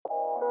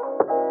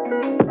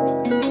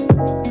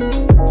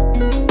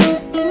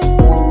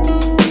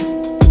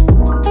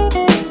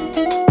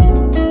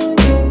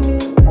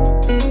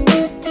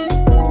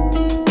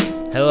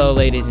Hello,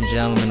 ladies and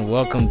gentlemen.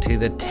 Welcome to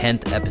the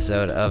 10th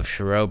episode of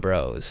Shro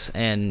Bros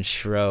and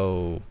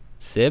Shro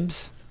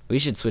Sibs. We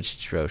should switch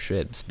to Shro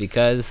Shribs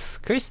because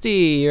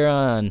Christy, you're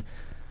on.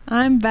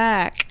 I'm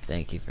back.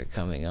 Thank you for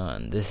coming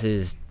on. This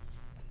is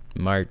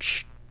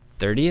March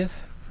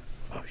 30th.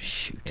 Oh,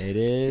 shoot. It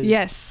is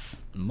Yes.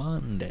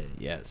 Monday,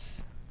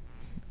 yes.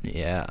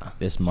 Yeah,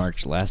 This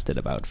March lasted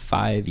about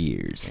 5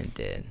 years. it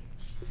did.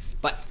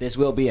 But this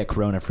will be a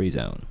corona-free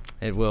zone.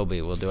 It will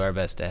be. We'll do our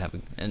best to have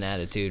an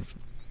attitude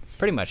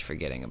pretty much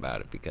forgetting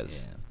about it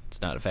because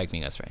it's not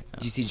affecting us right now.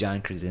 Did you see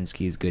John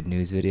Krasinski's Good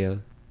News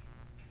video?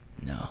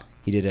 No.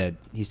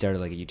 He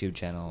started like a YouTube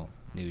channel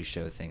news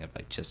show thing of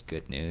like just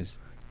good news.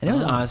 And it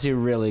was honestly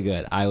really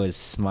good. I was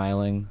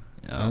smiling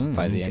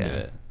by the end of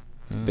it.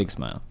 Big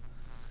smile.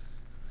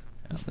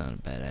 That's not a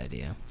bad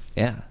idea.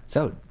 Yeah.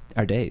 So,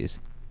 our days.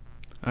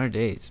 Our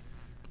days.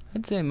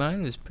 I'd say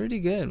mine was pretty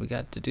good. We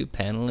got to do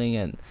paneling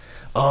and...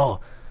 Oh,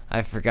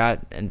 I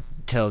forgot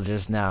until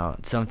just now.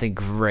 Something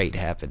great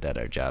happened at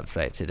our job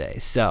site today.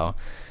 So,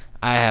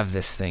 I have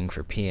this thing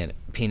for peanut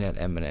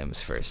M&Ms,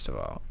 first of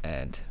all.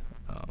 And...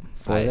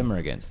 For them or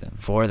against them?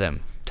 For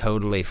them.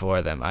 Totally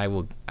for them.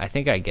 I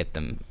think I get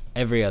them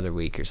every other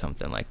week or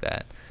something like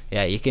that.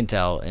 Yeah, you can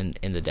tell in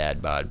the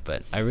dad bod,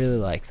 but I really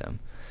like them.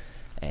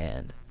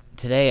 And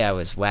today I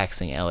was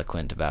waxing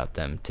eloquent about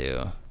them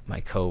to my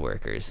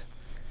coworkers.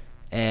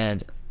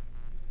 And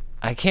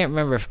I can't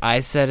remember if I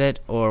said it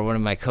or one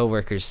of my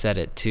coworkers said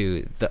it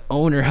to the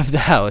owner of the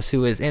house who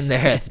was in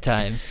there at the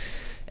time.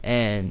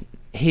 And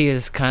he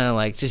was kind of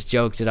like just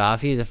joked it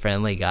off. He's a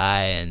friendly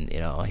guy and,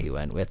 he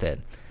went with it.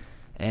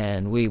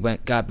 And we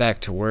got back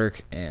to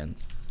work, and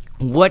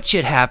what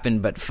should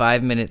happen but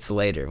 5 minutes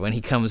later when he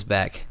comes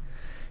back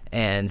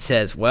and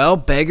says, well,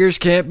 beggars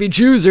can't be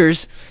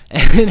choosers,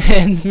 and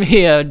hands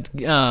me a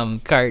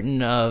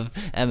carton of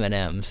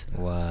M&Ms.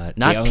 What?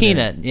 Not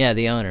peanut. Yeah,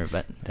 the owner.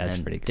 But That's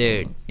pretty cool.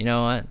 Dude, you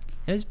know what?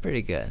 It was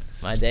pretty good.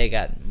 My day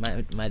got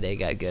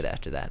good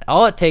after that.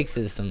 All it takes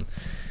is some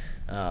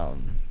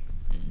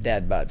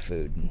dad bod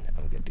food, and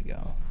I'm good to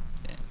go.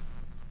 Yeah.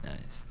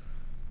 Nice.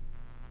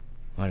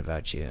 What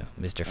about you,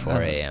 Mr.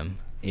 4 a.m.?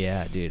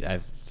 Yeah, dude.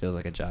 Feels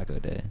like a Jocko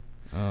day.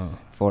 Oh.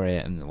 4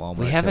 a.m. in the Walmart.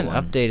 We haven't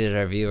updated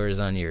our viewers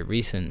on your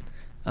recent...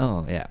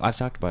 Oh, yeah. I've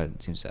talked about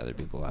it, seems to other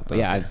people a lot. But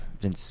yeah,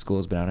 since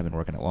school's been out, I've been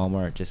working at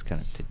Walmart just kind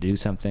of to do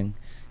something.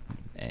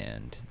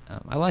 And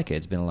I like it.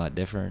 It's been a lot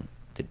different.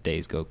 The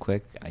days go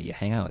quick. You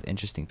hang out with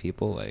interesting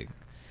people. It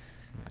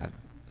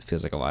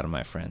feels like a lot of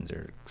my friends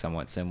are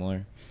somewhat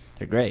similar.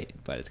 They're great,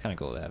 but it's kind of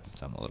cool to have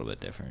something a little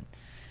bit different.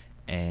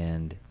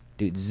 And,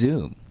 dude,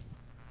 Zoom.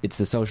 It's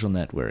the social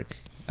network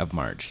of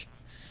March.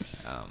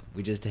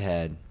 We just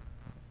had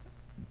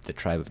the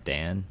Tribe of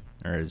Dan,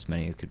 or as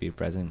many as could be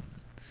present.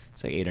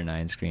 It's like 8 or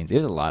 9 screens. It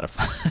was a lot of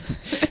fun.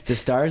 The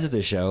stars of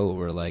the show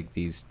were like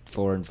these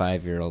 4 and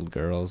 5-year-old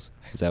girls,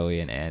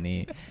 Zoe and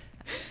Annie.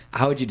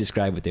 How would you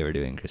describe what they were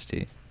doing,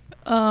 Christy?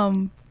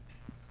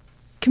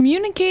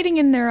 Communicating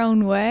in their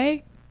own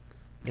way.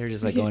 They're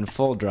just like going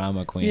full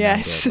drama queen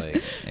Yes. with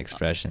like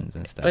expressions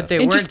and stuff. But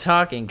they weren't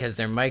talking because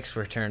their mics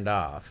were turned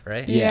off,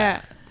 right?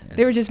 Yeah.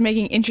 They were just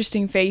making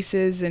interesting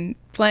faces and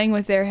playing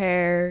with their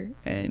hair.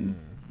 And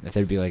if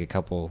there'd be like a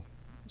couple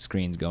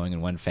screens going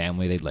in one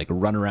family, they'd like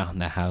run around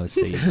the house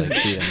so you'd like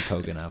see them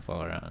poking up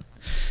all around.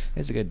 It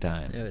was a good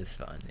time. It was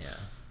fun, yeah.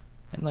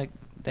 And like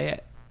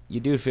you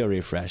do feel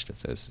refreshed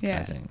with those kind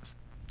Yeah. of things.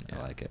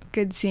 I like it.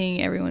 good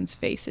seeing everyone's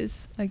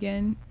faces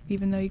again,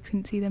 even though you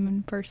couldn't see them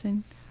in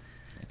person.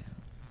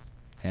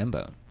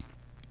 Hambone.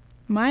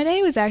 My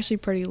day was actually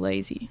pretty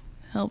lazy.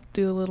 Helped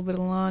do a little bit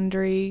of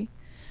laundry.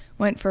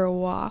 Went for a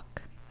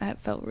walk. That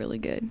felt really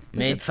good.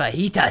 Made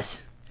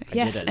fajitas.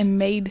 Yes, fajitas. and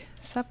made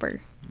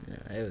supper.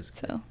 Yeah, it was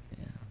good. So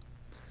Yeah.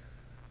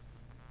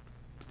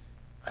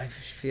 I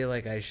feel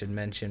like I should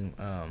mention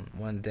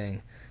one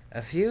thing.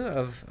 A few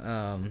of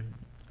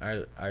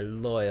our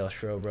loyal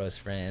Shro Bros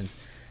friends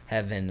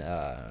have been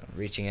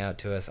reaching out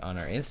to us on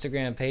our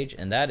Instagram page,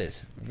 and that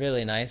is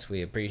really nice.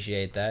 We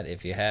appreciate that.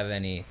 If you have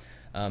any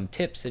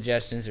tips,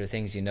 suggestions, or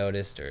things you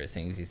noticed or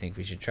things you think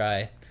we should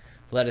try,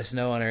 let us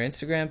know on our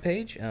Instagram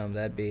page.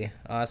 That'd be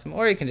awesome.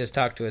 Or you can just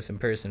talk to us in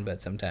person,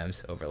 but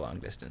sometimes over long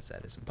distance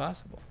that is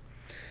impossible.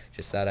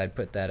 Just thought I'd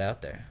put that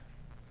out there.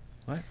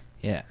 What?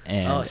 Yeah.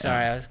 And,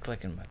 sorry, I was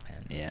clicking my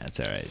pen. Yeah, it's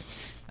all right.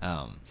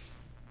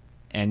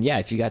 And yeah,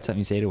 if you got something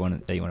you say that you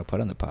want to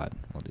put on the pod,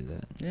 we'll do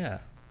that. Yeah.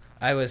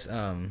 I was,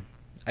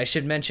 I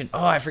should mention,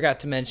 I forgot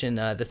to mention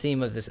the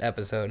theme of this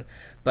episode,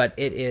 but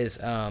it is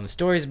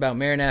stories about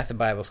Maranatha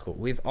Bible School.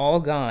 We've all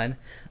gone,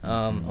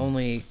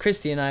 only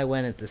Christy and I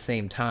went at the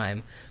same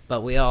time,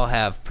 but we all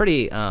have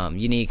pretty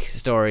unique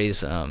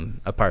stories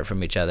apart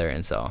from each other,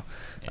 and so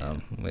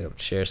we'll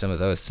share some of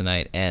those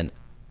tonight. And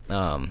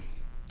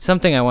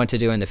something I want to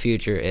do in the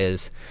future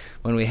is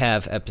when we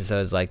have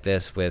episodes like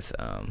this with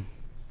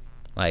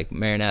like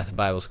Maranatha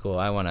Bible School,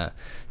 I want to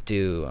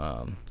do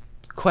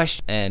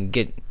question and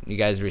get you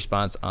guys'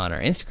 response on our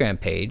Instagram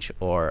page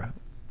or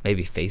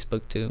maybe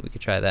Facebook too. We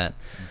could try that.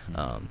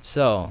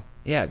 So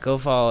yeah, go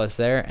follow us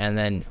there, and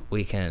then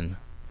we can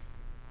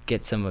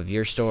get some of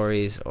your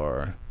stories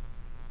or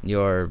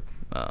your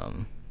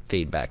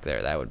feedback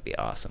there. That would be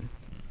awesome.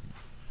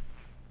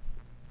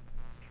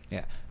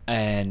 Yeah.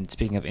 And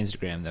speaking of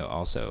Instagram, though,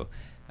 also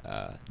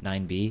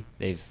 9B,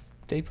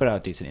 they put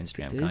out decent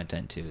Instagram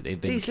content too. They've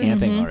been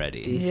camping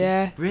already. Decent.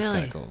 Yeah. It's Really?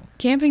 kinda cool.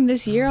 Camping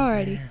this year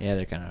already. Yeah,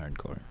 they're kind of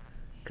hardcore.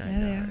 Kind Yeah,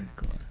 they of are.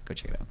 cool. Yeah, go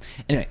check it out.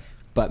 Anyway,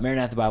 but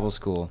Maranatha Bible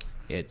School,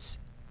 it's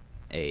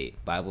a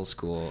Bible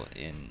school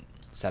in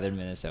southern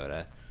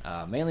Minnesota,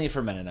 mainly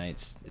for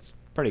Mennonites. It's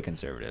pretty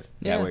conservative.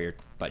 Yeah, Yeah. wear your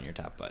button your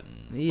top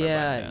button. wear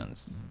Yeah,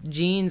 button-downs.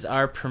 jeans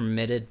are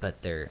permitted,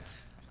 but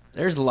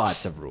There's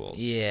lots of rules.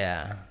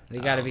 they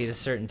got to be the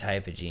certain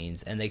type of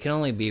jeans, and they can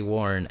only be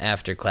worn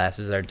after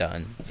classes are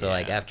done. So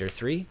like Yeah. after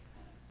 3.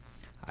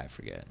 I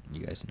forget.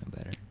 You guys know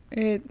better.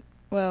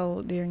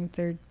 During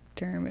third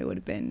term, it would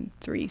have been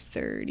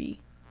 3:30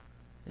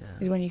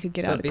 is when you could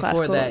get But out of class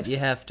before clothes. that, you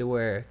have to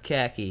wear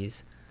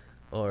khakis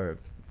or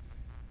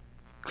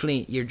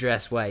clean your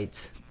dress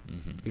whites,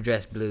 your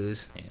dress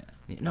blues.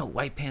 Yeah. No,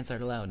 white pants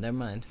aren't allowed. Never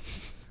mind.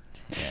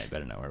 Yeah, I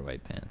better not wear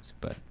white pants.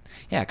 But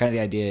yeah, kind of the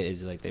idea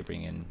is like they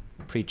bring in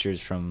preachers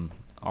from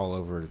all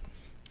over.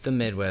 The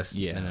Midwest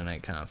Yeah.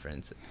 Mennonite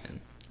Conference. And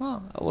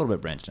Well, a little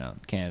bit branched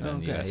out, Canada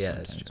and the Okay, U.S. yeah,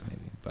 that's sometimes true.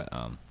 maybe. But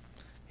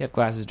they have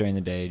classes during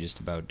the day just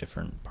about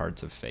different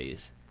parts of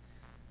faith,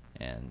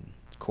 and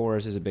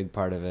chorus is a big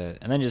part of it.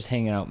 And then just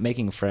hanging out,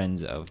 making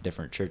friends of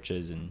different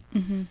churches and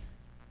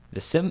the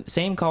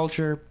same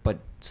culture but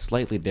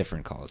slightly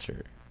different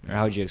culture. Or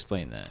how would you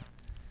explain that?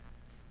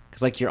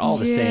 Because like you're all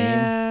the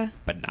same,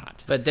 but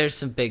not. but there's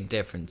some big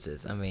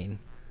differences. I mean,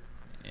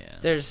 Yeah.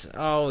 there's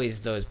always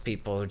those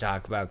people who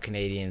talk about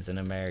Canadians and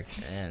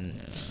American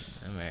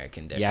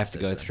differences. You have to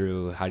go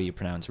through how do you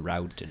pronounce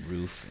route and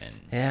roof and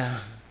Yeah.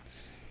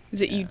 Is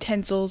it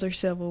utensils or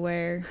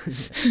silverware?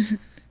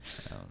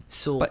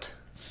 Salt. But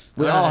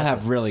we Oh, all that's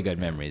have really good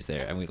memories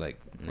there, and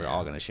we're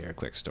all gonna share a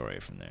quick story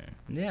from there.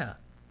 Yeah.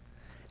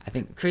 I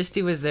think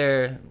Christy was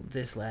there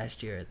this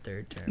last year at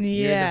third term.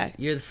 Yeah.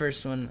 You're the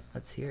first one.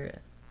 Let's hear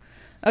it.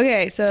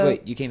 Okay, so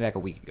wait, you came back a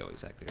week ago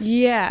exactly. Right?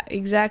 yeah,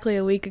 exactly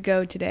a week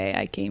ago today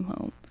I came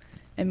home,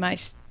 and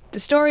the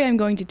story I'm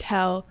going to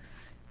tell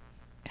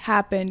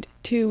happened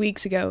 2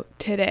 weeks ago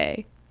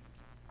today.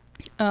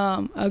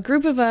 A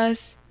group of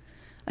us,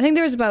 I think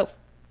there was about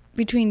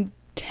between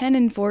 10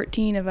 and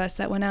 14 of us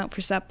that went out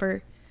for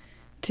supper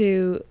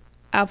to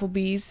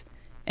Applebee's,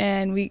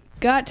 and we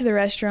got to the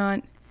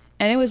restaurant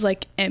and it was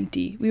like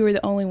empty. We were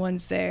the only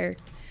ones there.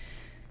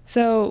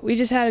 So we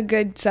just had a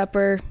good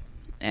supper,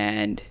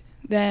 and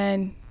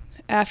then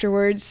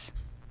afterwards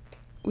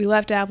we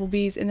left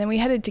Applebee's and then we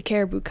headed to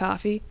Caribou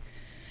Coffee.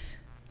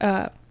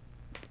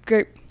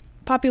 Great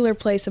popular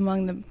place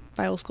among the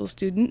Bible school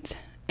students.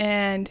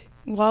 And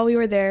while we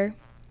were there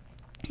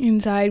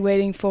inside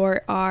waiting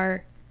for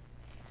our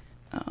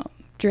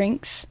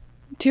drinks,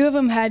 2 of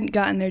them hadn't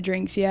gotten their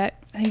drinks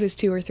yet. I think it was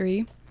 2 or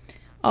 3.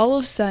 All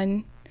of a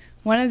sudden,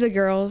 one of the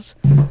girls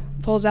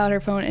pulls out her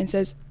phone and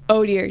says,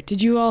 "Oh dear,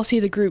 did you all see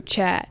the group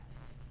chat?"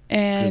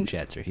 And Group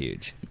chats are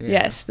huge.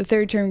 yes, the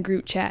third term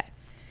group chat.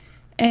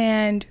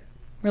 And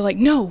we're like,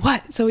 "No,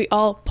 what?" So we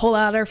all pull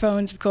out our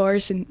phones, of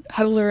course, and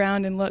huddle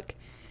around and look.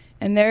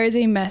 And there is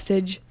a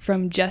message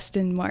from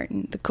Justin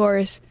Martin, the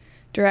chorus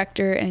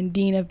director and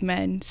dean of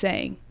men,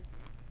 saying,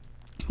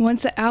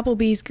 "Once the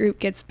Applebee's group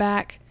gets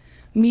back,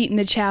 meet in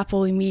the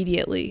chapel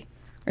immediately,"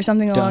 or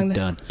something along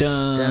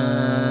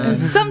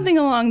something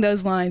along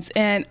those lines.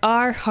 And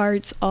our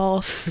hearts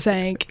all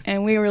sank,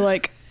 and we were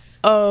like,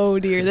 "Oh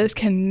dear, this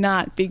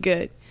cannot be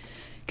good,"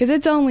 because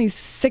it's only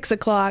 6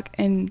 o'clock,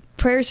 and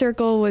prayer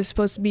circle was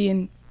supposed to be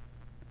in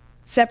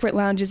separate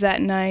lounges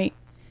that night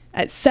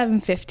at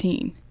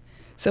 7:15.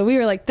 So we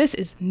were like, "This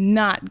is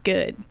not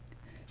good."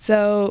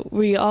 So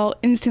we all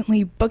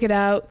instantly book it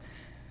out.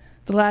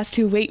 The last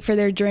 2 wait for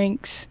their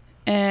drinks,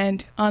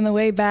 and on the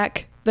way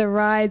back, the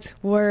rides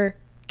were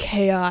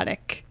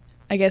chaotic,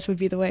 I guess would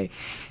be the way.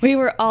 We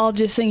were all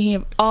just thinking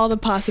of all the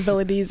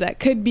possibilities that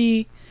could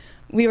be.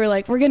 We were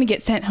like, we're going to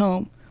get sent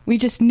home. We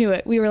just knew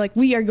it. We were like,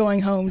 we are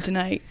going home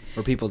tonight.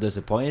 Were people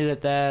disappointed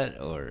at that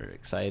or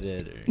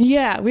excited? Or?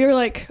 Yeah, we were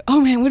like,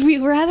 oh man, would we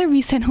rather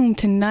be sent home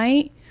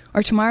tonight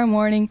or tomorrow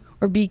morning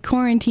or be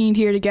quarantined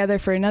here together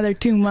for another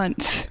 2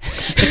 months?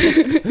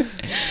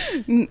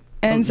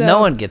 And so no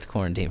one gets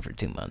quarantined for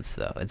 2 months,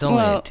 though. It's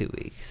only 2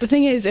 weeks. The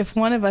thing is, if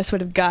one of us would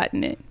have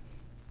gotten it,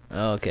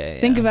 Okay.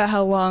 think about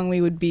how long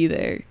we would be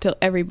there till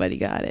everybody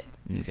got it.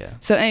 Okay.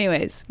 So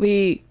anyways,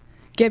 we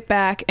get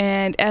back,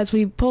 and as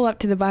we pull up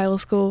to the Bible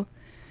school,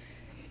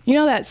 you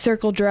know that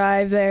circle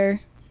drive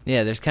there?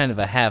 Yeah, there's kind of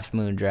a half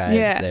moon drive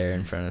there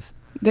in front of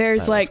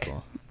There's Bible like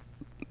school.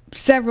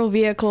 several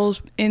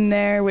vehicles in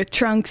there with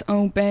trunks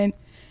open,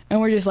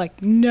 and we're just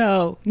like,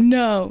 no,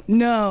 no,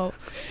 no.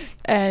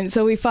 And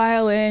so we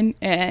file in,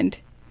 and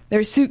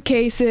there's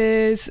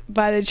suitcases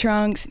by the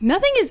trunks.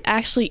 Nothing is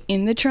actually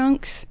in the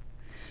trunks,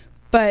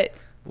 but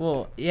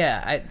Well,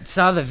 yeah, I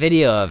saw the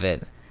video of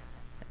it,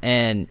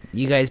 and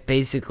you guys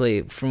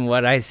basically, from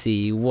what I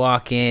see, you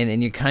walk in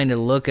and you're kind of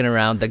looking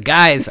around. The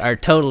guys are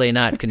totally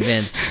not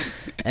convinced,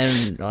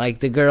 and like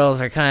the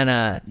girls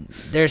are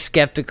they're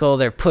skeptical.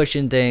 They're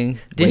pushing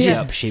things. Did you?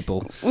 Up,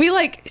 sheeple. We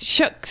like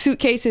shook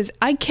suitcases.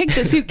 I kicked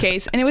a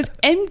suitcase and it was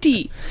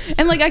empty,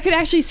 and like I could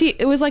actually see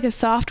it was like a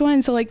soft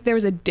one, so like there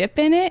was a dip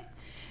in it,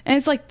 and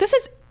it's like this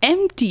is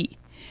empty,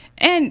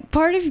 and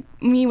part of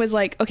me was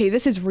like, okay,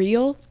 this is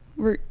real.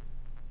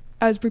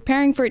 I was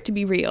preparing for it to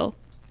be real.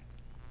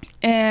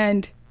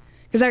 And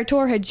because our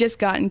tour had just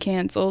gotten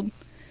canceled,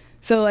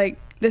 so like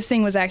this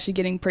thing was actually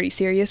getting pretty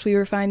serious, we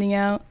were finding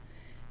out.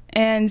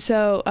 And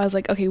so I was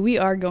like, okay, we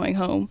are going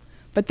home.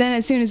 But then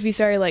as soon as we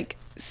started like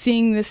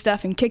seeing this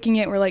stuff and kicking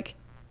it, we're like,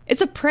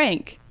 it's a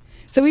prank.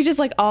 So we just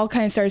like all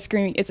kind of started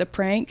screaming, it's a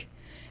prank.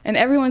 And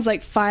everyone's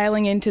like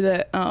filing into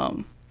the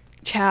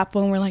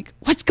chapel, and we're like,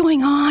 what's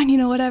going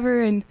on,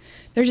 whatever. And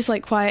they're just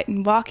like quiet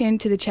and walk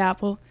into the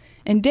chapel,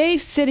 and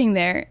Dave's sitting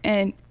there,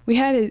 and we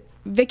had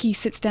Vicky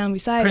sits down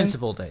beside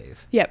Principal him.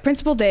 Dave. Yeah,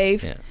 Principal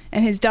Dave. Yeah.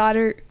 And his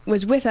daughter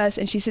was with us,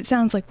 and she sits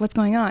down and is like, what's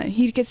going on? And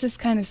he gets this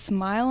kind of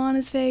smile on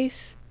his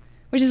face,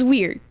 which is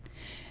weird.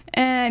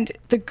 And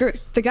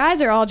the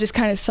guys are all just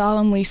kind of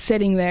solemnly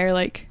sitting there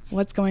like,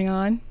 what's going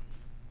on?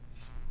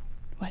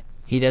 What?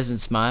 He doesn't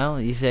smile?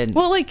 You said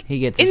Well, like, he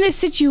gets in this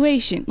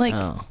situation, like,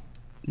 Oh.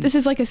 this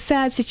is like a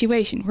sad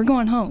situation. We're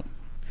going home.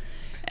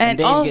 And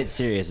Dave gets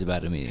serious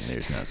about a meeting.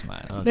 There's no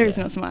smile. Okay. There's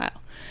no smile.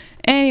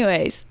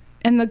 Anyways,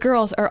 and the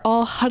girls are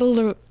all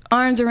huddled,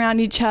 arms around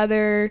each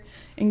other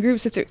in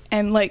groups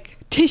and like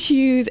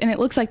tissues, and it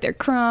looks like they're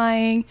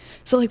crying.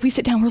 So like we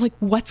sit down, we're like,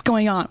 what's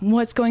going on?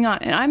 What's going on?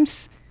 And I'm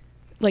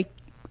like,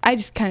 I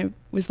just kind of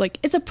was like,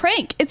 it's a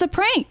prank. It's a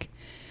prank.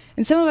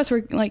 And some of us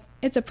were like,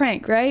 it's a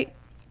prank, right?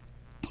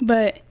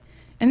 And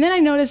then I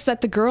noticed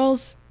that the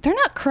girls, they're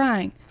not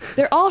crying.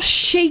 They're all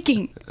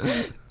shaking.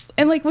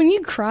 And like when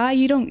you cry,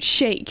 you don't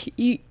shake.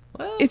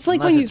 It's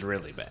like Unless when it's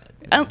really bad.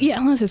 Yeah,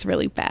 unless it's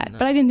really bad. No.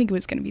 But I didn't think it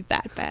was going to be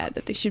that bad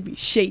that they should be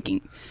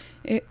shaking.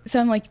 So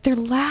I'm like, they're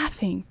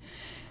laughing.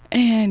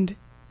 And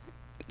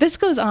this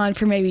goes on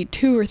for maybe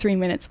 2 or 3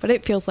 minutes, but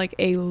it feels like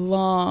a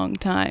long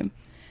time.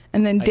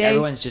 And then like Dave...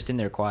 everyone's just in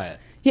there quiet.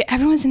 Yeah,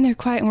 everyone's in there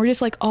quiet. And we're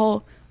just like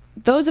all...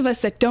 Those of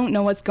us that don't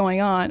know what's going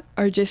on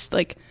are just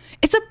like,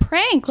 it's a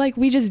prank. Like,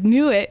 we just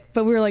knew it,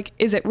 but we were like,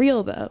 is it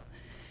real, though?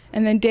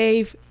 And then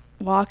Dave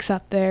walks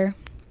up there,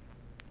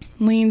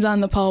 leans on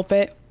the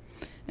pulpit,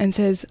 and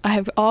says, I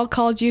have all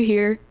called you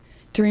here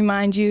to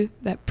remind you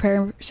that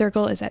prayer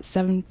circle is at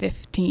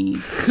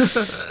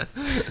 7:15.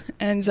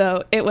 And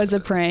so it was a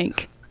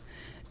prank.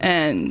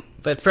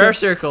 But prayer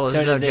circle is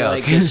no did they joke.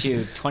 like get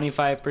you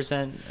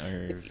 25%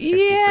 or 50%?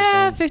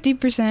 Yeah,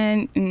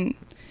 50%. And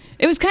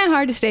it was kind of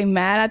hard to stay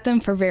mad at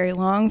them for very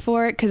long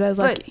for it, because I was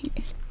like...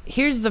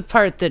 Here's the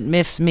part that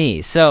miffs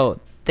me. So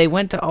they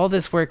went to all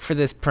this work for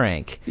this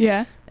prank.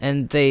 Yeah.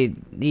 And they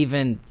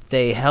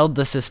held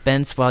the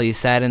suspense while you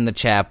sat in the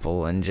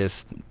chapel and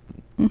just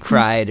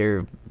cried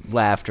or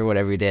laughed or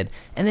whatever you did.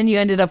 And then you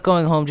ended up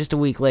going home just a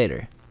week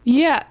later.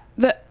 Yeah.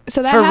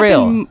 So that for happened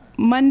real.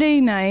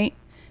 Monday night.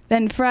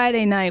 Then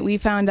Friday night, we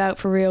found out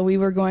for real we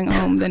were going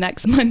home the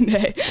next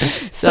Monday.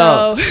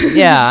 So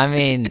yeah, I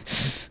mean...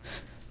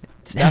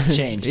 Stuff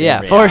changed.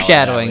 Yeah,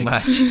 foreshadowing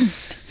much.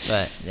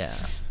 But, yeah.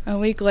 A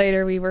week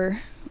later, we were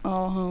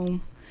all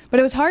home. But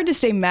it was hard to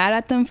stay mad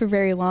at them for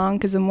very long,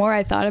 because the more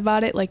I thought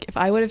about it, like if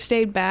I would have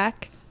stayed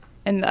back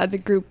and the other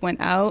group went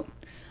out,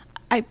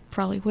 I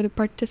probably would have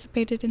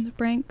participated in the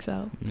prank.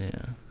 So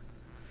yeah,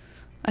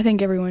 I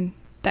think everyone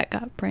that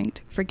got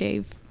pranked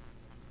forgave.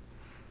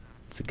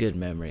 It's a good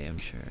memory, I'm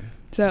sure.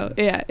 So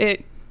yeah,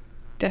 it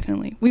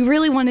definitely. We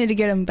really wanted to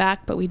get them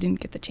back, but we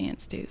didn't get the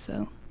chance to.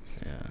 So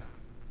yeah,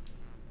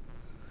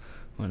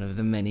 one of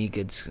the many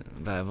good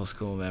Bible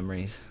school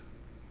memories.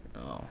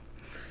 Oh.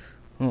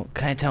 Well,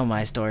 can I tell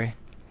my story?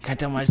 Can I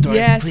tell my story?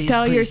 Yes, please,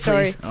 tell please, your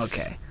please. story.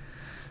 Okay.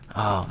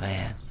 Oh,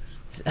 man.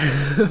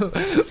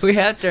 We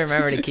have to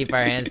remember to keep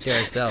our hands to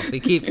ourselves.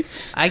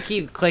 I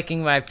keep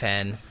clicking my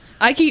pen.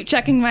 I keep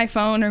checking my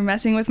phone or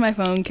messing with my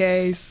phone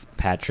case.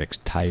 Patrick's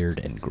tired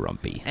and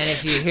grumpy. And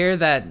if you hear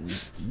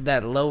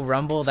that low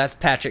rumble, that's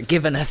Patrick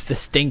giving us the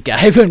stink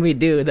eye when we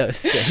do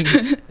those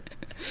things.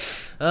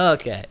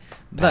 Okay.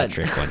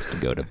 Patrick wants to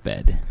go to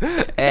bed.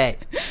 Hey.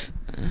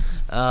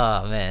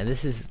 Oh, man,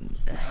 this is...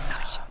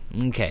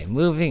 Okay,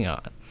 moving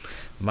on.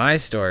 My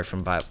story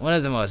from Bible... One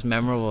of the most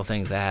memorable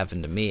things that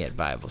happened to me at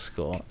Bible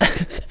school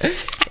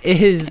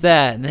is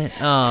that...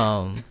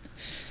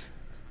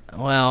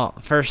 Well,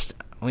 first,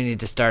 we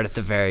need to start at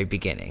the very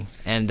beginning,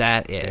 and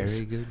that is...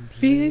 Very good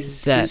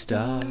place to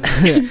start.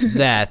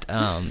 that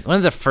one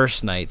of the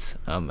first nights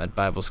at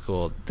Bible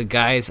school, the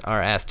guys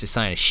are asked to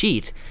sign a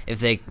sheet if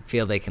they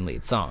feel they can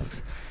lead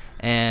songs.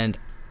 And...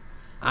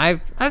 I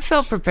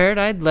felt prepared.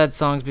 I'd led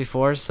songs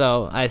before,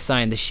 so I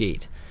signed the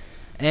sheet.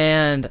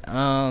 And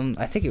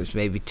I think it was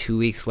maybe 2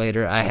 weeks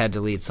later, I had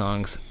to lead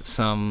songs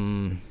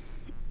some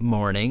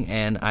morning,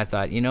 and I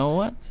thought, you know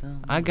what,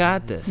 I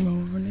got this.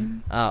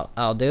 Morning.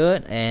 I'll do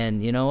it,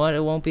 and you know what,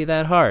 it won't be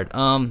that hard.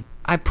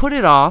 I put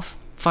off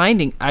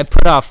finding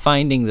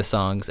the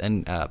songs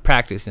and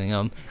practicing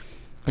them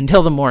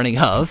until the morning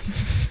of,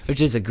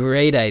 which is a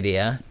great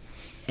idea.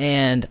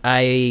 And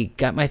I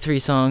got my 3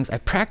 songs. I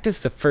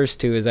practiced the first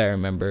 2, as I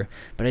remember,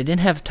 but I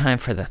didn't have time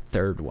for the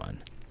third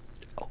one.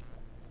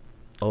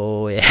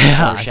 Oh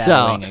yeah.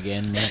 So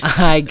again.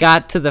 I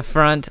got to the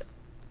front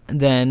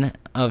then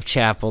of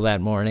chapel that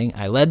morning.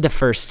 I led the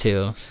first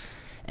 2,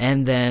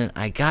 and then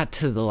I got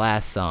to the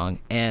last song,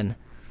 and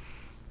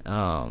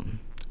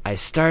I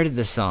started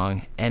the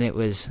song, and it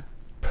was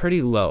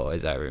pretty low,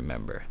 as I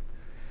remember.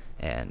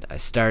 And I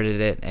started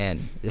it,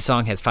 and the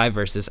song has 5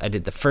 verses. I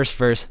did the first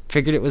verse,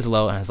 figured it was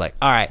low, and I was like,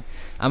 all right,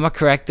 I'm going to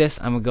correct this.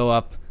 I'm going to go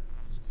up.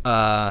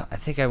 I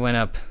think I went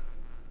up,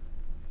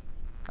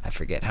 I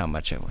forget how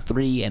much I went.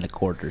 3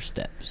 1/4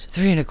 steps.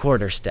 3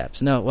 1/4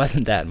 steps. No, it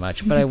wasn't that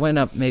much, but I went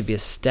up maybe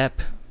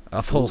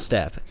a full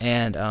step.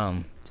 And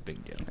It's a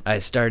big deal. I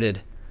started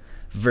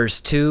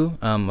verse 2,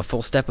 a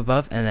full step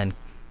above, and then,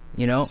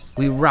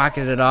 we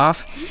rocketed it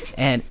off,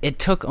 and it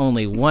took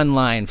only one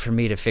line for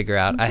me to figure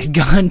out I had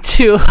gone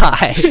too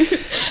high.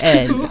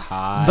 And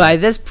by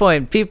this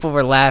point, people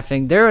were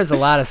laughing. There was a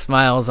lot of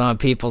smiles on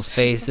people's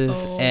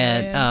faces,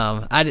 and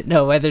I didn't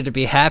know whether to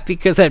be happy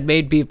because I'd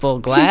made people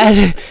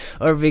glad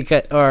or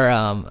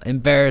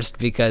embarrassed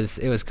because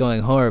it was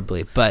going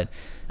horribly. But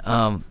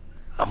oh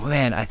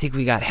man, I think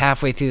we got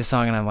halfway through the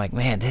song, and I'm like,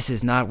 man, this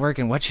is not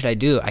working. What should I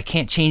do? I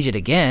can't change it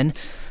again.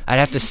 I'd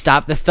have to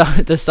stop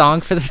the song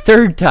for the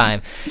 3rd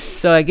time.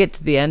 So I get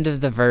to the end of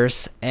the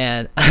verse,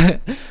 and I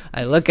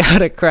look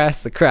out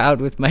across the crowd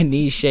with my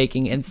knees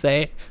shaking and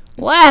say,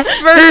 last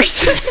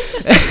verse!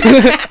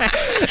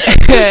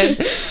 And,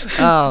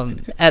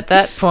 at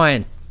that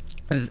point,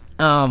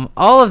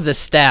 all of the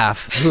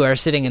staff who are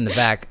sitting in the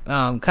back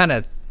kind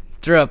of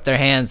threw up their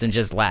hands and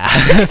just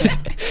laughed.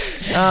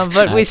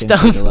 But we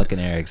stumbled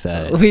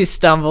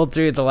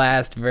through the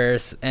last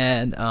verse,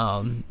 and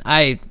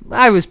I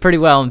was pretty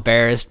well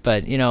embarrassed,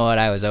 but you know what,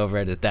 I was over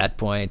it at that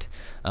point.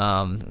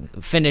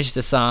 Finished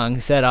the song,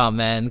 said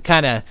amen,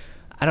 I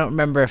don't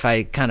remember if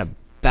I kind of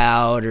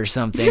bowed or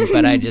something,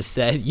 but I just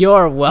said,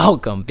 you're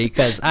welcome,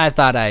 because I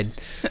thought I'd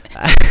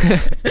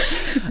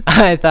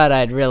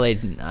really,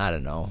 I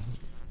don't know,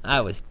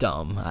 I was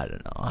dumb, I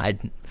don't know, I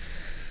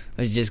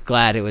was just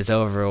glad it was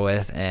over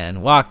with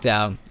and walked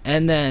out.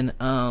 And then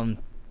so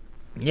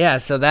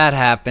that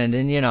happened,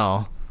 and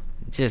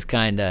just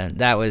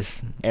that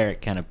was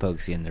Eric kind of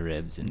pokes you in the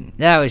ribs, and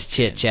that was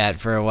chit chat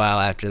for a while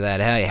after that.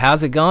 Hey,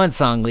 how's it going,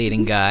 song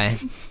leading guy?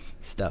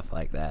 Stuff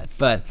like that.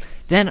 But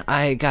then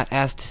I got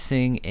asked to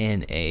sing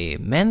in a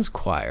men's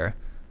choir,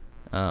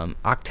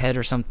 octet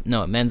or something.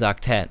 No, men's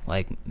octet,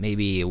 like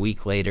maybe a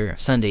week later,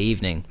 Sunday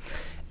evening.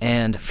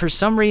 And for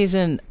some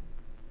reason,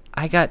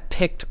 I got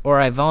picked,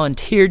 or I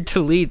volunteered to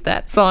lead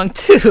that song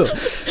too.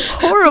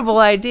 Horrible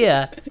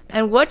idea.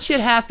 And what should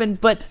happen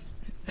but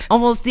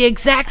almost the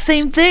exact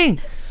same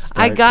thing.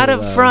 I got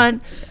up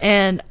front,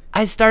 and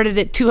I started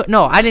it too.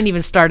 No, I didn't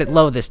even start it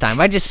low this time.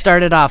 I just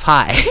started off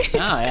high. Oh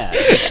yeah,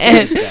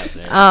 and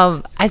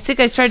I think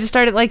I tried to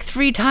start it like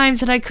 3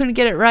 times, and I couldn't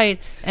get it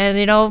right. And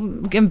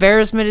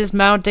embarrassment is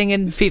mounting,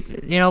 and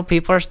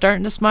people are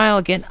starting to smile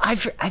again. I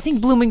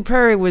think Blooming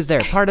Prairie was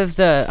there. Part of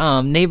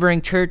the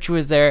neighboring church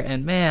was there,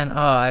 and man,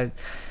 I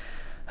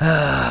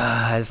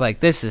was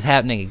like, this is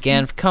happening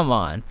again. Come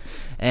on.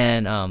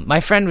 And my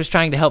friend was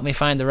trying to help me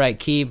find the right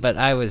key, but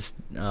I was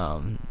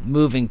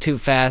moving too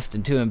fast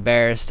and too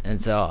embarrassed,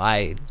 and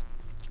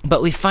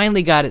but we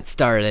finally got it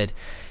started,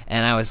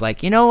 and I was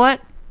like, you know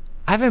what?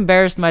 I've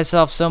embarrassed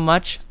myself so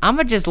much, I'm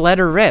going to just let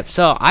her rip.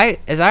 So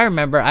as I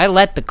remember, I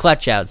let the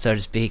clutch out, so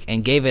to speak,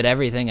 and gave it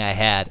everything I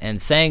had,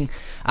 and sang.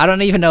 I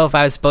don't even know if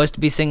I was supposed to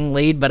be singing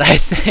lead, but I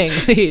sang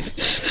lead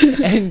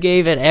and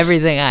gave it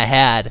everything I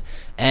had.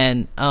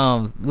 And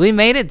we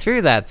made it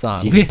through that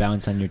song. Did you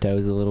bounce on your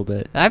toes a little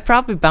bit? I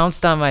probably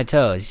bounced on my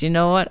toes. You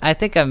know what? I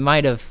think I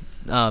might have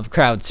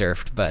crowd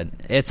surfed, but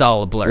it's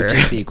all a blur. Which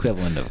is the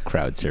equivalent of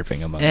crowd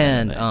surfing among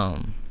and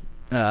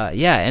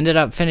ended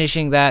up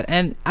finishing that,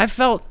 and I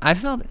felt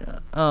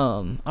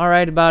all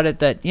right about it.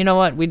 That you know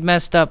what, we'd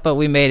messed up, but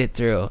we made it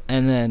through.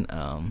 And then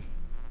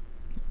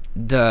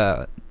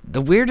the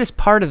weirdest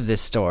part of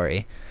this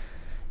story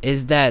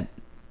is that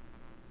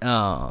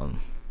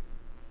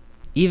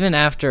even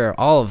after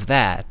all of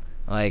that,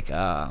 like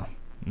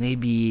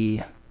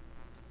maybe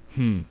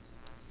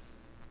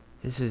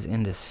this was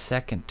in the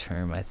second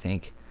term, I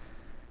think,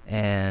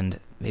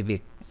 and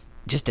maybe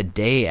just a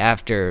day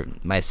after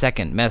my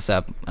second mess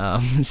up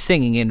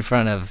singing in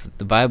front of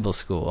the Bible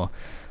school,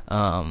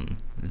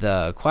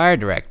 the choir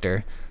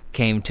director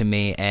came to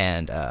me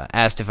and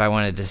asked if I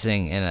wanted to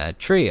sing in a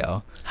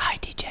trio. Hi,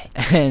 DJ.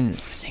 And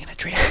singing a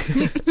trio.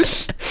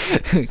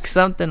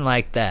 something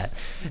like that.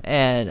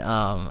 And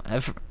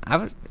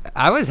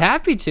I was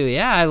happy to.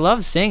 Yeah, I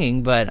love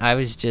singing, but I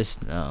was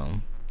just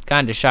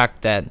kind of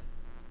shocked that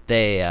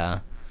they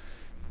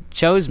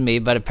chose me.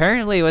 But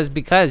apparently it was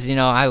because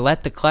I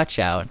let the clutch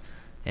out,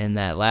 in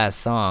that last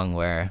song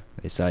where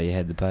They saw you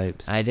had the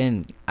pipes.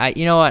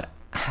 you know what?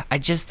 I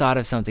just thought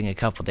of something a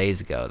couple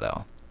days ago,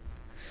 though.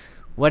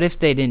 What if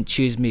they didn't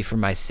choose me for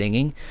my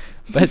singing,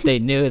 but they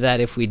knew that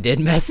if we did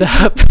mess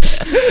up,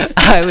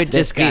 I would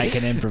This just guy be...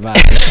 can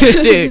improvise.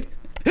 Dude,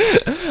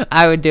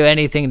 I would do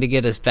anything to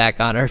get us back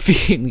on our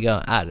feet and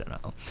go, I don't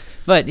know.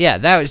 But yeah,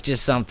 that was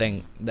just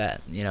something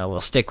that,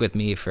 will stick with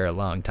me for a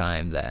long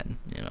time, that,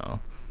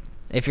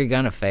 if you're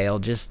going to fail,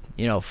 just,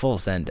 full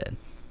send it.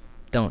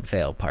 Don't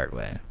fail part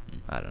way.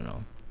 I don't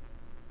know.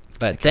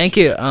 But thank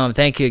you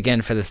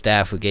again for the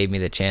staff who gave me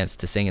the chance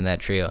to sing in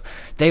that trio.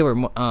 They were,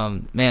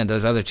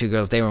 those other two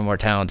girls, they were more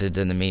talented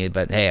than me.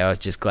 But hey, I was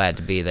just glad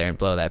to be there and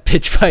blow that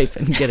pitch pipe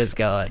and get us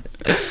going.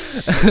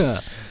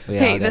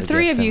 Hey, the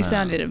three of you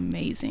sounded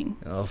amazing.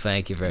 Oh,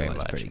 thank you very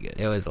much. Pretty good.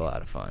 It was a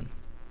lot of fun.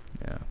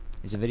 Yeah.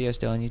 Is the video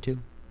still on YouTube?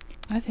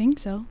 I think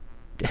so.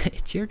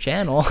 It's your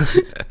channel.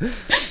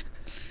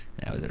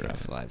 That was a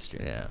rough live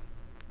stream. Yeah.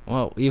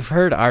 Well, you've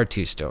heard our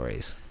two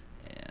stories.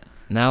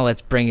 Now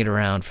let's bring it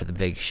around for the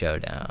big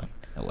showdown.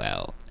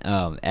 Well,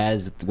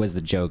 as was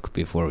the joke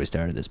before we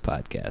started this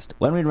podcast,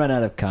 when we run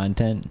out of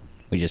content,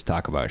 we just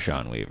talk about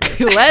Sean Weaver.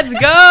 Let's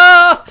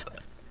go!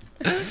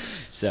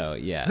 So,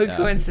 yeah.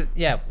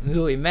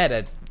 Who you met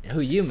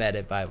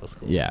at Bible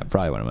school. Yeah,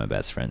 probably one of my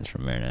best friends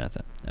from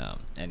Maranatha.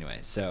 Anyway,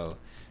 so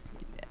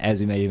as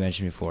we maybe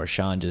mentioned before,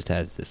 Sean just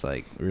has this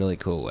really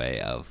cool way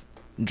of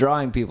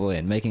drawing people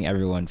in, making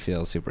everyone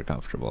feel super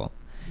comfortable.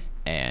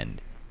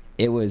 And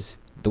it was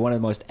one of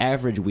the most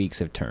average weeks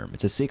of term.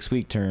 It's a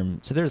 6-week term,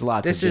 so there's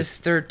lots of... This is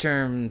third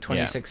term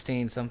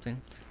 2016 something?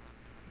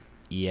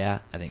 Yeah,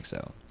 I think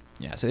so.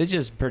 Yeah, so it's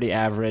just pretty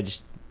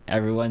average.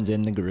 Everyone's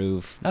in the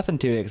groove. Nothing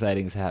too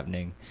exciting is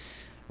happening.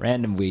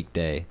 Random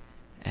weekday.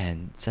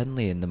 And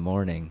suddenly in the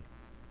morning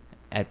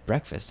at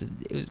breakfast,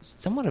 it was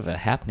somewhat of a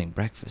happening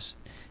breakfast.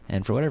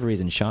 And for whatever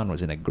reason, Sean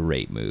was in a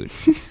great mood.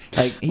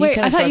 Wait,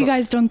 I thought you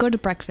guys don't go to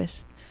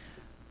breakfast.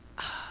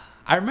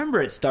 I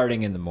remember it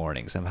starting in the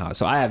morning somehow,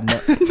 so I have no...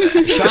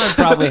 Sean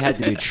probably had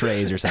to do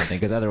trays or something,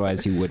 because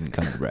otherwise he wouldn't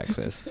come to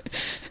breakfast.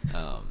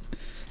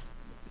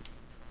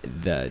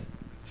 The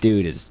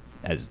dude is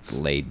as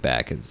laid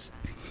back as...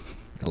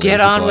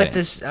 Get on with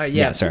this...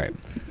 yeah, sorry.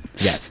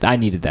 Yes, I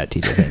needed that,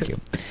 TJ, thank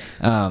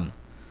you.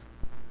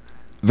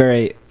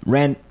 Very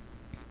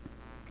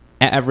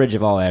average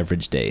of all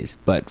average days,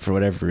 but for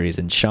whatever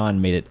reason,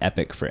 Sean made it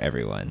epic for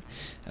everyone.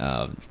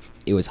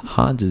 It was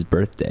Hans's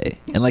birthday,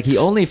 and he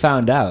only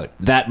found out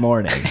that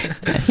morning,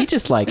 and he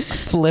just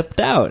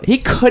flipped out. He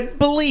couldn't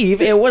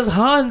believe it was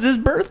Hans's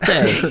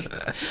birthday,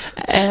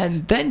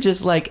 and then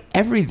just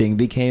everything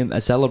became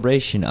a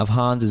celebration of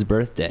Hans's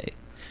birthday.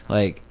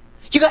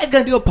 You guys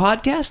gonna do a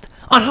podcast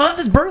on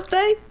Hans's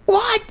birthday?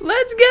 What?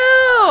 Let's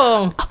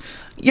go!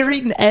 You're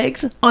eating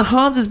eggs on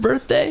Hans's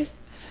birthday?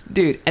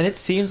 Dude, and it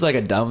seems like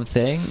a dumb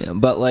thing,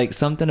 but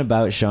something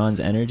about Sean's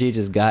energy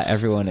just got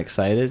everyone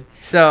excited.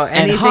 So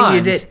anything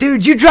you did,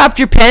 dude, you dropped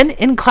your pen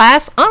in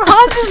class on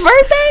Hans's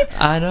birthday?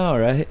 I know,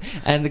 right?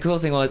 And the cool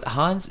thing was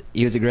Hans,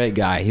 he was a great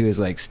guy. He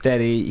was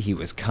steady, he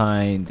was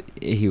kind,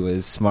 he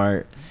was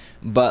smart,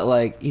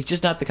 but he's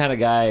just not the kind of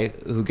guy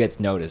who gets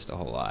noticed a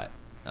whole lot.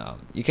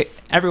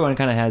 Everyone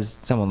kind of has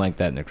someone like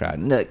that in their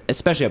crowd,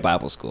 especially at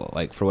Bible school.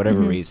 For whatever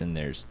reason,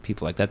 there's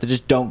people like that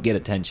just don't get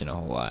attention a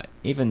whole lot,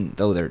 even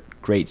though they're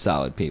great,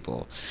 solid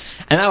people.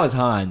 And that was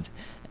Hans.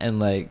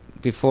 And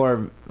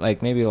before,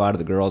 maybe a lot of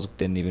the girls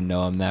didn't even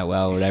know him that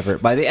well or whatever.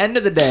 By the end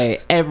of the day,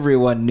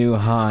 everyone knew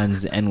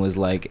Hans and was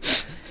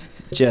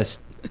just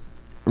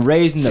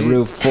raising the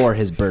roof for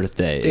his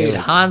birthday. Dude,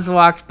 Hans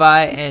walked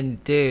by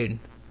and dude,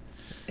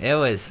 it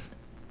was...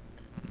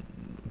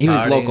 He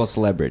was local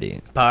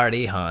celebrity.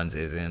 Party Hans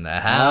is in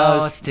the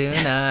house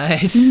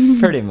tonight.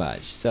 Pretty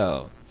much.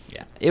 So,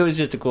 yeah. It was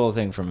just a cool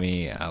thing for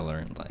me. I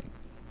learned,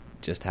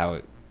 just how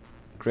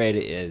great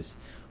it is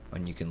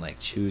when you can,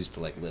 choose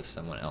to, lift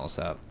someone else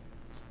up.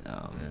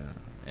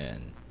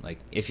 And,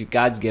 if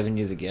God's given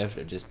you the gift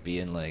of just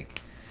being,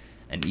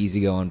 an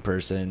easygoing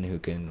person who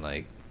can,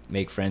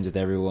 make friends with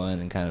everyone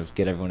and kind of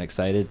get everyone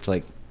excited,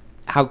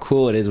 how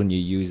cool it is when you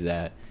use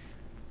that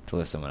to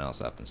lift someone else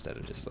up instead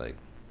of just,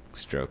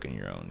 stroking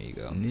your own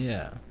ego.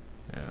 Yeah.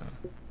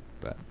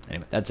 But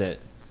anyway, that's it.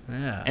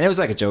 Yeah. And it was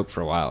a joke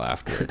for a while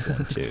afterwards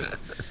too.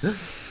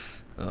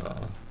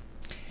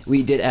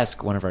 We did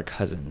ask one of our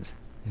cousins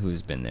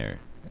who's been there,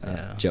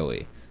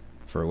 Joey,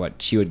 for what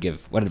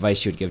advice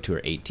she would give to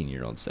her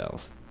 18-year-old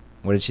self.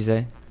 What did she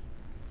say?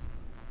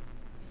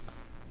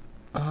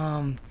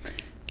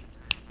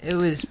 It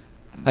was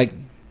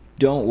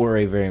don't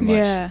worry very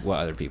much what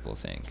other people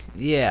think.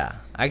 Yeah.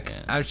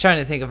 I was trying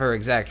to think of her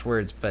exact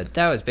words, but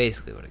that was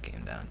basically what it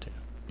came down to.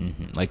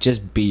 Mm-hmm.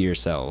 Just be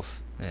yourself.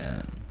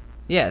 Yeah.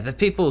 Yeah, the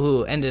people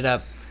who ended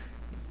up,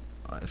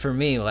 for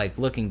me,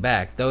 looking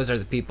back, those are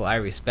the people I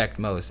respect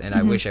most, and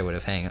I wish I would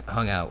have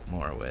hung out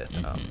more with.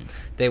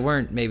 They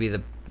weren't maybe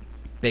the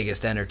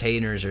biggest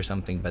entertainers or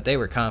something, but they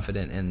were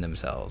confident in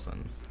themselves.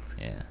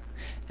 Yeah.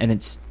 And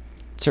it's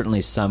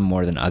certainly some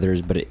more than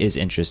others, but it is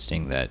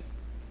interesting that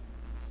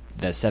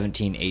the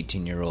 17,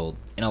 18-year-old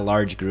in a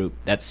large group,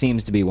 that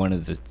seems to be one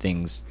of the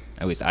things,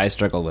 at least I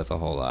struggle with a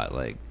whole lot,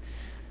 like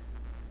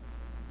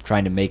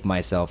trying to make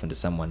myself into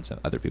someone some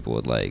other people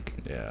would like.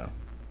 Yeah.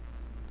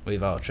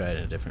 We've all tried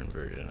a different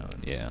version of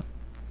it. Yeah.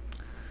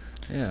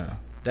 Yeah.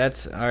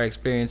 That's our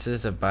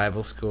experiences of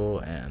Bible school,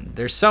 and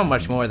there's so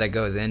much more that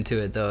goes into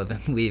it, though,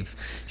 than we've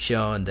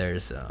shown.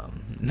 There's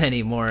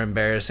many more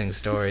embarrassing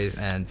stories,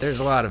 and there's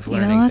a lot of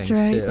learning things,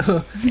 right.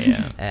 too.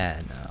 Yeah.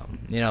 And,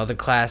 the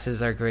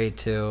classes are great,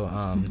 too.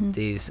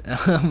 These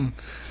had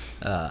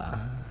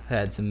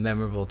some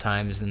memorable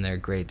times, and they're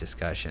great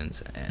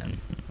discussions, and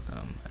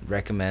I'd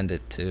recommend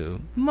it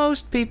to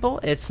most people.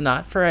 It's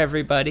not for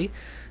everybody,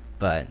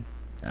 but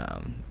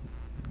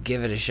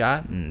give it a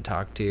shot and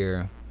talk to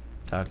your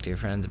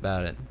friends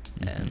about it.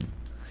 And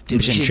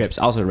mission trips.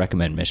 Also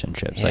recommend mission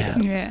trips.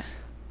 Yeah.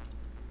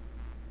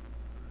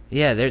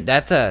 Yeah,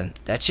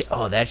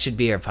 that should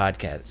be our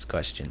podcast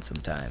question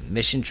sometime.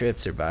 Mission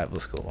trips or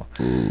Bible school.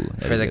 Ooh,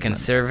 for the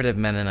conservative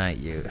Mennonite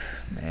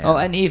youth. Man. Oh,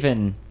 and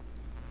even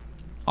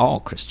all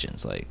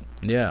Christians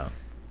yeah.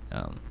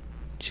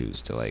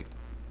 Choose to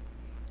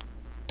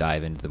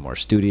dive into the more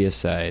studious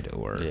side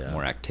or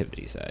more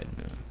activity side.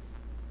 Yeah.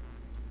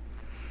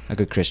 A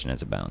good Christian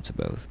has a balance of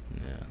both.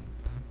 Yeah.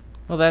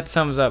 Well, that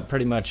sums up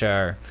pretty much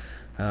our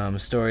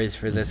stories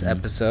for this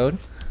episode.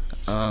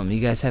 You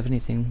guys have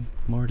anything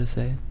more to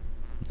say?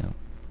 No.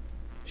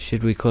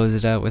 Should we close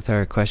it out with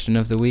our question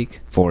of the week?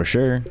 For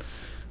sure.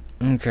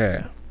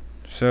 Okay.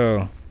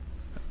 So,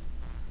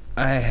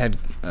 I had...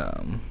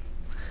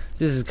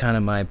 this is kind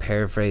of my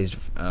paraphrased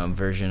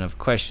version of a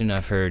question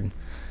I've heard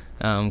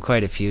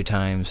quite a few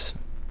times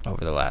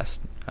over the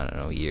last,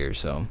 year or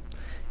so.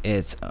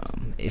 It's,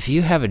 if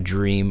you have a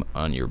dream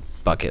on your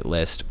bucket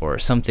list or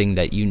something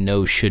that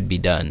should be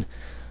done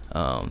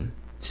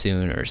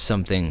soon, or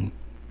something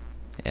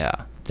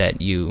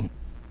that you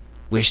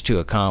wish to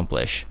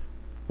accomplish,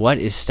 what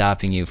is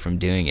stopping you from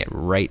doing it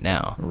right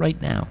now?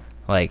 Right now.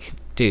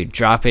 Dude,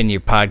 drop in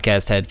your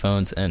podcast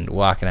headphones and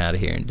walking out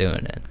of here and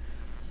doing it.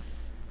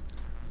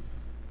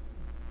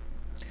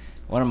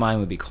 One of mine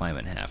would be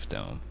climbing Half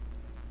Dome.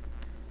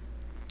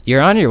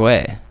 You're on your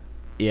way.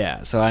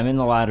 Yeah, so I'm in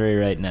the lottery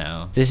right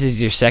now. This is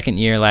your second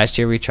year. Last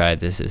year we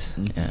tried.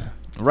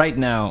 Right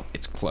now,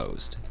 it's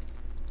closed.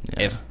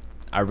 Yeah. If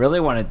I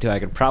really wanted to, I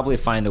could probably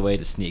find a way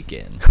to sneak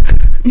in.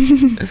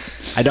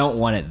 I don't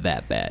want it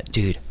that bad.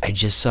 Dude, I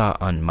just saw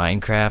on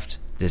Minecraft,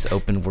 this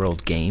open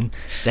world game,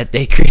 that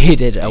they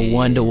created a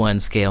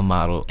 1-to-1 scale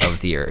model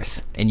of the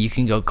Earth, and you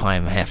can go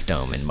climb Half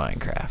Dome in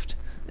Minecraft.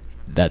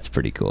 That's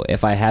pretty cool.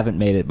 If I haven't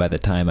made it by the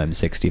time I'm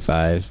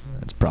 65,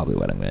 that's probably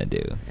what I'm going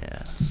to do.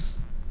 Yeah.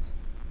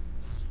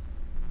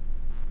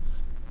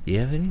 Do you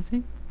have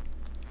anything?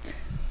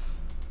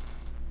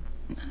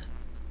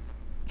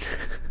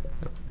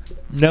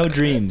 No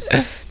dreams.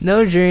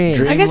 No dreams.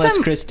 Dreamless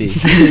Christy.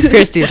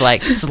 Christy's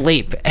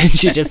sleep, and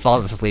she just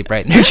falls asleep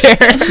right in her chair.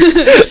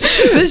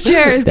 This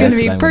chair is going to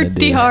be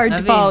pretty hard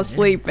to fall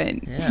asleep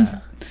in. Yeah.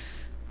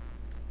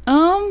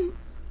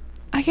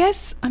 I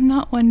guess I'm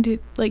not one to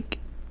think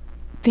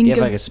Do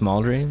you have a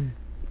small dream?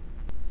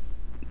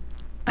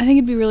 I think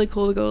it'd be really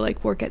cool to go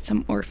work at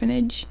some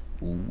orphanage.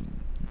 Ooh.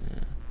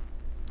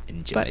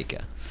 In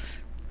Jamaica.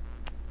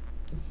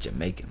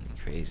 Jamaica,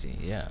 crazy,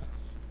 yeah.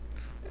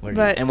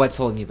 And what's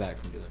holding you back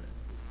from doing it?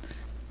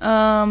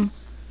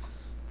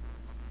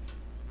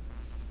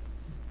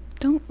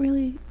 Don't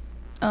really.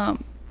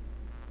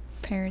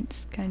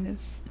 Parents kind of.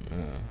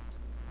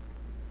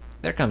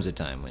 There comes a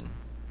time when.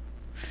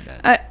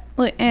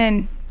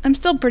 And I'm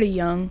still pretty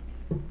young,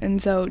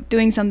 and so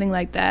doing something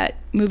like that,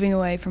 moving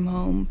away from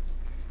home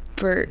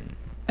for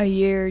a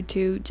year or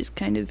two, just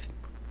kind of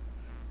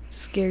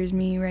scares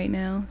me right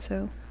now.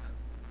 So.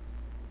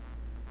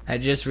 I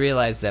just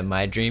realized that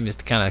my dream is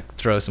to kind of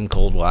throw some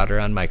cold water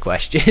on my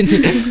question.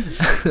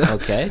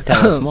 Okay,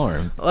 tell us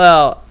more.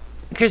 Well,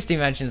 Christy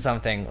mentioned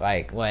something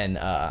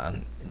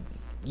when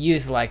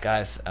youth like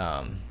us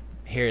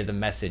hear the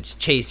message,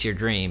 chase your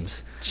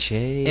dreams.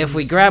 If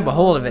we grab a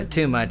hold of it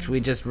too much,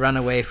 we just run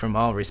away from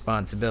all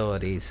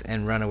responsibilities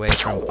and run away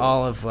from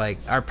all of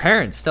our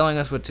parents telling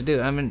us what to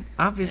do. I mean,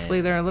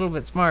 obviously they're a little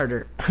bit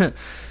smarter.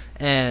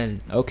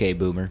 And okay,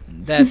 boomer.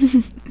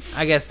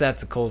 I guess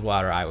that's the cold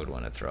water I would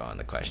want to throw on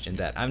the question.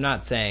 That I'm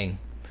not saying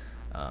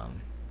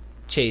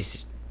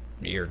chase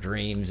your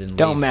dreams and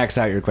don't max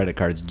out your credit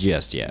cards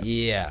just yet.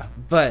 Yeah,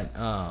 but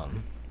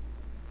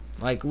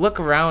look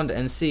around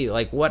and see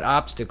what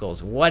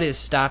obstacles, what is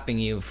stopping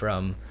you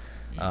from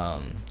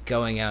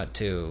going out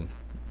to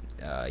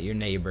your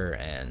neighbor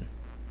and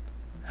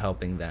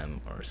helping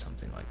them or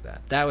something like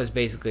that. That was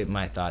basically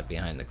my thought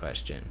behind the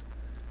question.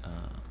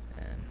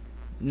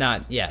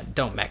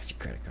 Don't max your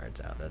credit cards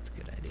out. That's a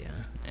good idea.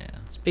 Yeah.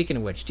 Speaking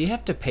of which, do you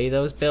have to pay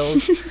those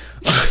bills?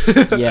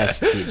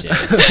 Yes, TJ.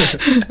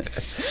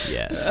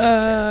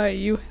 Yes.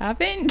 You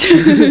haven't?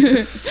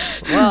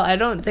 Well, I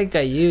don't think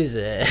I use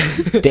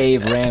it.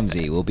 Dave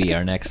Ramsey will be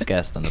our next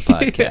guest on the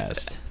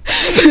podcast.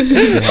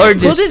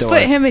 We'll just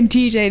put him and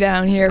TJ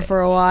down here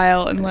for a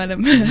while and let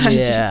him.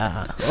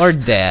 Yeah. Or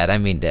Dad. I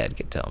mean, Dad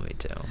could tell me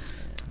too.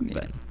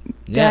 But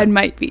Dad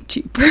might be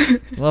cheaper.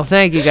 Well,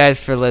 thank you guys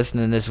for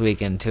listening this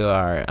weekend to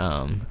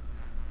our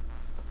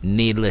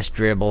needless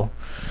dribble.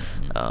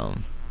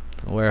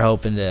 We're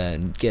hoping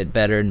to get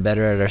better and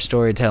better at our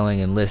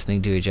storytelling and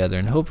listening to each other,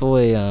 and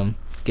hopefully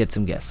get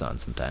some guests on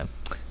sometime.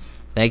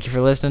 Thank you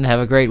for listening. Have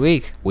a great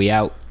week. We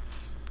out.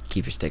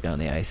 Keep your stick on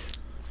the ice.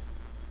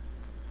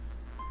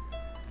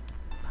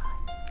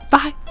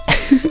 Bye.